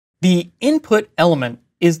The input element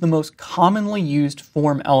is the most commonly used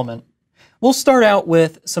form element. We'll start out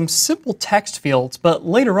with some simple text fields, but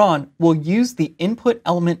later on we'll use the input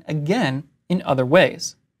element again in other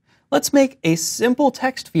ways. Let's make a simple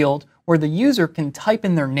text field where the user can type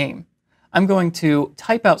in their name. I'm going to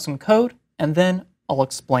type out some code and then I'll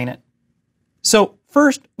explain it. So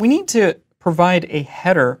first, we need to provide a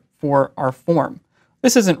header for our form.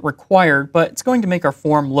 This isn't required, but it's going to make our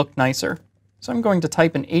form look nicer. So I'm going to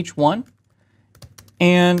type in H1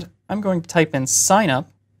 and I'm going to type in sign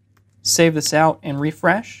up, save this out and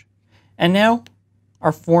refresh. And now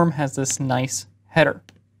our form has this nice header.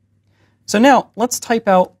 So now let's type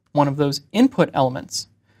out one of those input elements.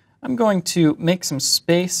 I'm going to make some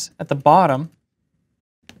space at the bottom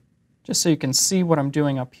just so you can see what I'm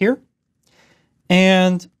doing up here.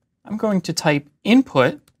 And I'm going to type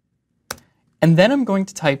input, and then I'm going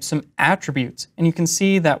to type some attributes. And you can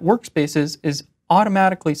see that Workspaces is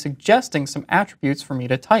automatically suggesting some attributes for me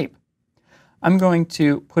to type. I'm going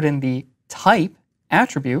to put in the type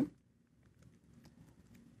attribute,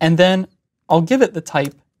 and then I'll give it the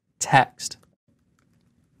type text.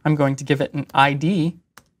 I'm going to give it an ID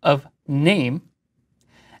of name,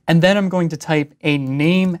 and then I'm going to type a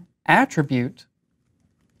name attribute,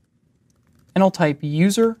 and I'll type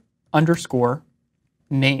user underscore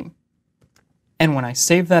name. And when I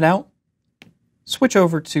save that out, switch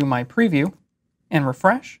over to my preview and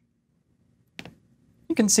refresh,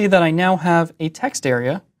 you can see that I now have a text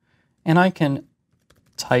area and I can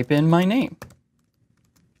type in my name.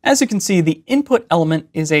 As you can see, the input element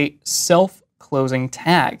is a self-closing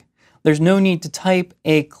tag. There's no need to type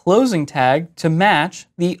a closing tag to match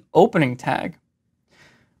the opening tag.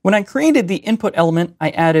 When I created the input element, I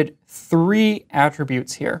added 3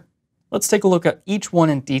 attributes here. Let's take a look at each one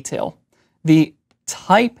in detail. The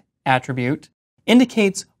type attribute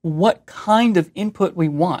indicates what kind of input we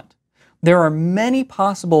want. There are many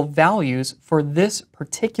possible values for this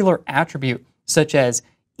particular attribute, such as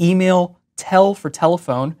email, tel for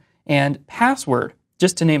telephone, and password,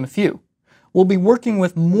 just to name a few. We'll be working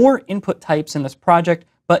with more input types in this project,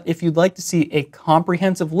 but if you'd like to see a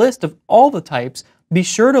comprehensive list of all the types, be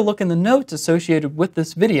sure to look in the notes associated with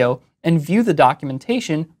this video and view the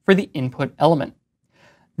documentation for the input element.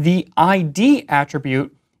 The ID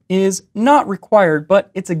attribute is not required, but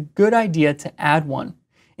it's a good idea to add one.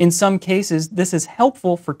 In some cases, this is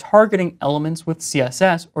helpful for targeting elements with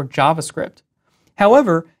CSS or JavaScript.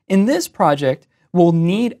 However, in this project, we'll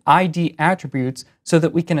need ID attributes so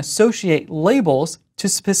that we can associate labels to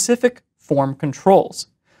specific form controls.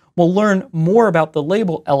 We'll learn more about the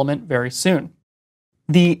label element very soon.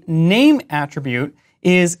 The name attribute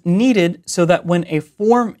is needed so that when a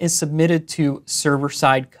form is submitted to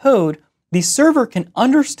server-side code, the server can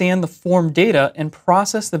understand the form data and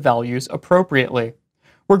process the values appropriately.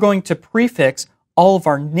 We're going to prefix all of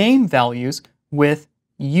our name values with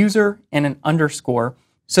user and an underscore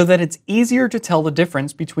so that it's easier to tell the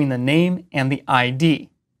difference between the name and the ID.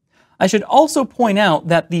 I should also point out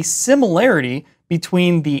that the similarity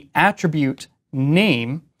between the attribute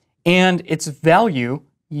name and its value,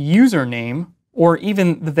 username, or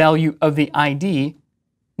even the value of the ID,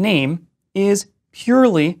 name, is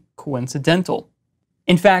purely coincidental.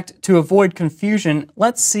 In fact, to avoid confusion,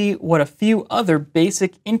 let's see what a few other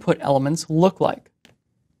basic input elements look like.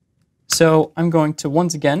 So I'm going to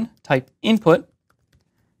once again type input,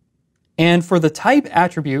 and for the type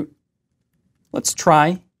attribute, let's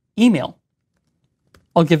try email.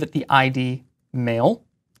 I'll give it the ID mail.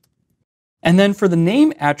 And then for the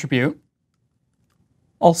name attribute,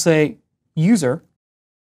 I'll say user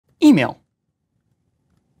email.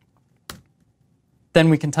 Then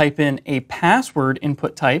we can type in a password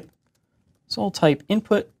input type. So I'll type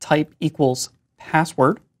input type equals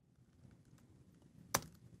password.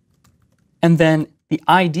 And then the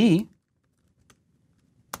ID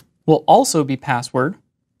will also be password.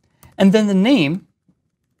 And then the name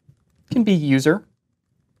can be user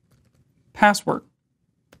password.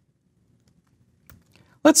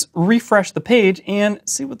 Let's refresh the page and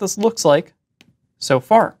see what this looks like so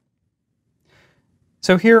far.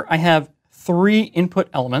 So here I have 3 input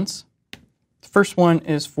elements. The first one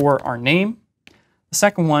is for our name. The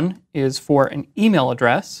second one is for an email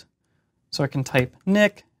address. So I can type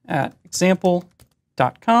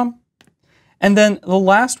nick@example.com. And then the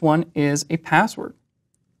last one is a password.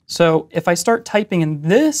 So if I start typing in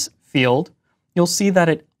this field, you'll see that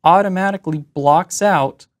it automatically blocks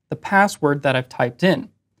out the password that I've typed in.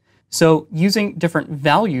 So using different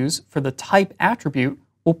values for the type attribute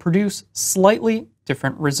will produce slightly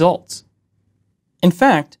different results. In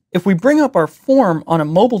fact, if we bring up our form on a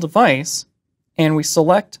mobile device and we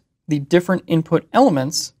select the different input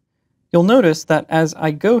elements, you'll notice that as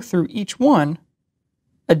I go through each one,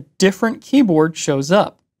 a different keyboard shows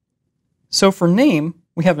up. So for name,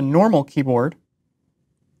 we have a normal keyboard.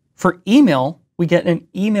 For email, we get an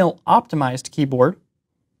email-optimized keyboard.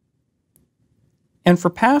 And for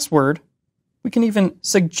password, we can even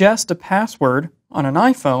suggest a password on an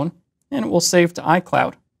iPhone, and it will save to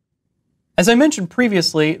iCloud. As I mentioned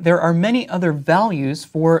previously, there are many other values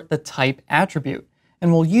for the type attribute,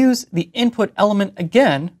 and we'll use the input element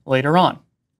again later on.